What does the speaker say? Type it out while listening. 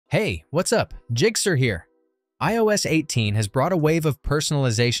Hey, what's up? Jigxor here. iOS 18 has brought a wave of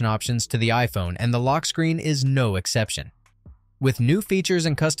personalization options to the iPhone, and the lock screen is no exception. With new features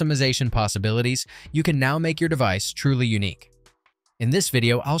and customization possibilities, you can now make your device truly unique. In this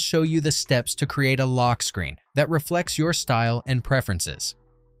video, I'll show you the steps to create a lock screen that reflects your style and preferences.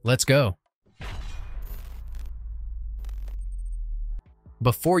 Let's go.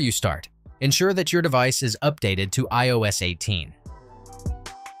 Before you start, ensure that your device is updated to iOS 18.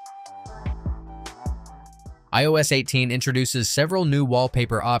 iOS 18 introduces several new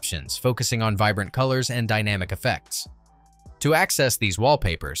wallpaper options focusing on vibrant colors and dynamic effects. To access these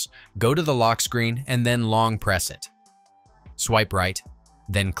wallpapers, go to the lock screen and then long press it. Swipe right,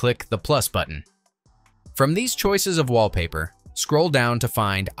 then click the plus button. From these choices of wallpaper, scroll down to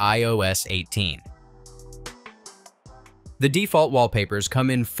find iOS 18. The default wallpapers come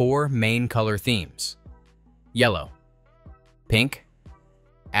in 4 main color themes: yellow, pink,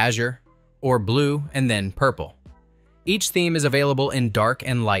 azure, or blue, and then purple. Each theme is available in dark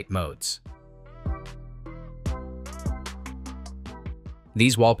and light modes.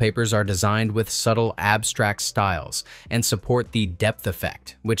 These wallpapers are designed with subtle abstract styles and support the depth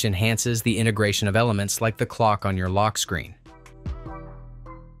effect, which enhances the integration of elements like the clock on your lock screen.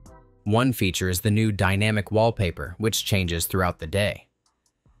 One feature is the new dynamic wallpaper, which changes throughout the day.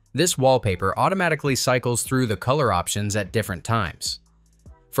 This wallpaper automatically cycles through the color options at different times.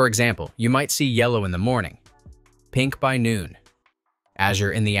 For example, you might see yellow in the morning, pink by noon,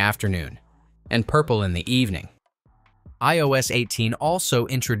 azure in the afternoon, and purple in the evening. iOS 18 also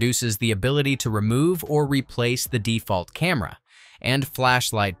introduces the ability to remove or replace the default camera and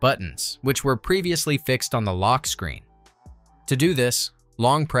flashlight buttons, which were previously fixed on the lock screen. To do this,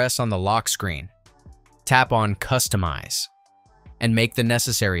 long press on the lock screen, tap on Customize, and make the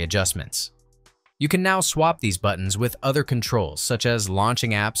necessary adjustments. You can now swap these buttons with other controls, such as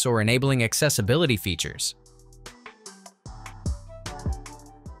launching apps or enabling accessibility features.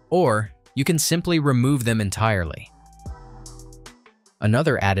 Or you can simply remove them entirely.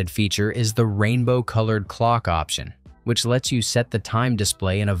 Another added feature is the rainbow-colored clock option, which lets you set the time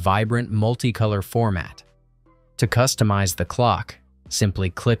display in a vibrant multicolor format. To customize the clock, simply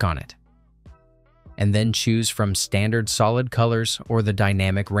click on it, and then choose from standard solid colors or the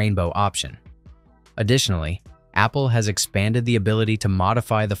dynamic rainbow option. Additionally, Apple has expanded the ability to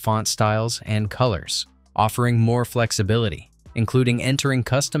modify the font styles and colors, offering more flexibility, including entering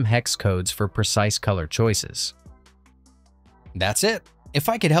custom hex codes for precise color choices. That's it. If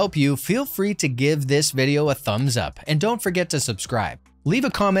I could help you, feel free to give this video a thumbs up and don't forget to subscribe. Leave a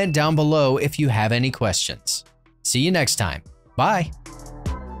comment down below if you have any questions. See you next time. Bye.